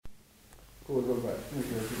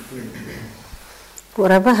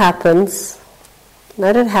Whatever happens,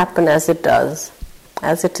 let it happen as it does,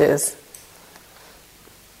 as it is.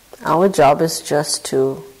 Our job is just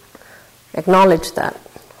to acknowledge that,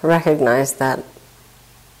 recognize that.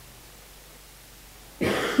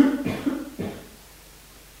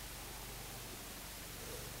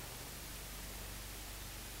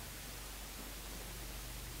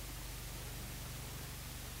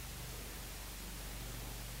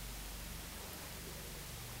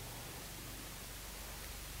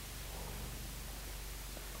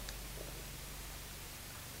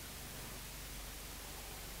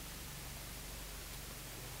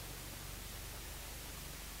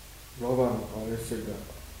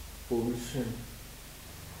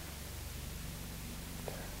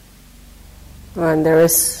 And there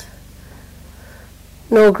is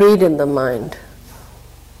no greed in the mind.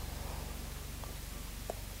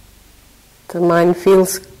 The mind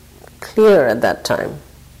feels clear at that time.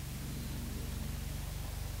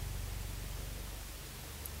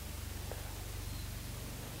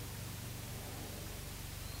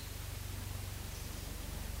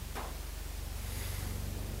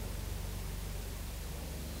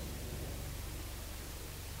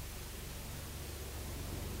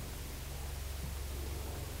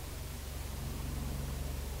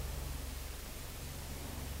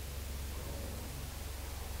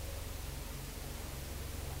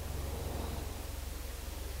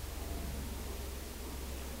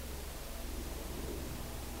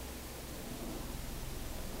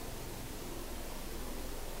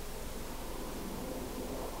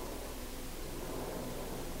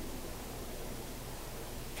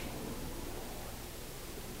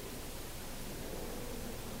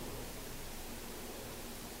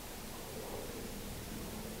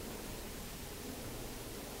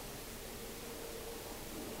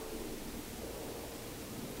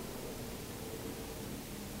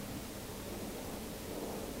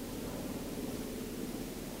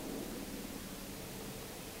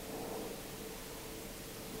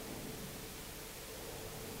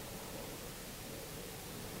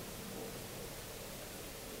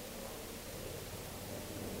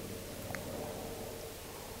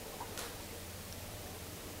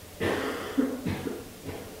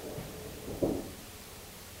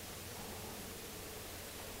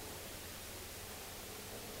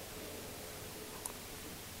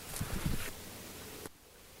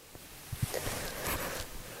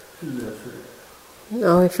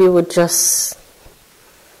 Now if you would just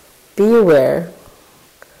be aware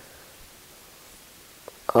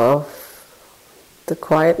of the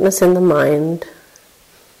quietness in the mind,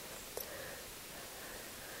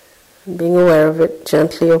 being aware of it,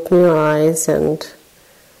 gently open your eyes and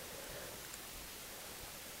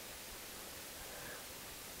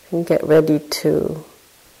get ready to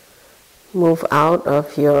move out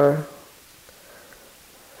of your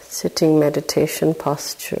sitting meditation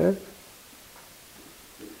posture.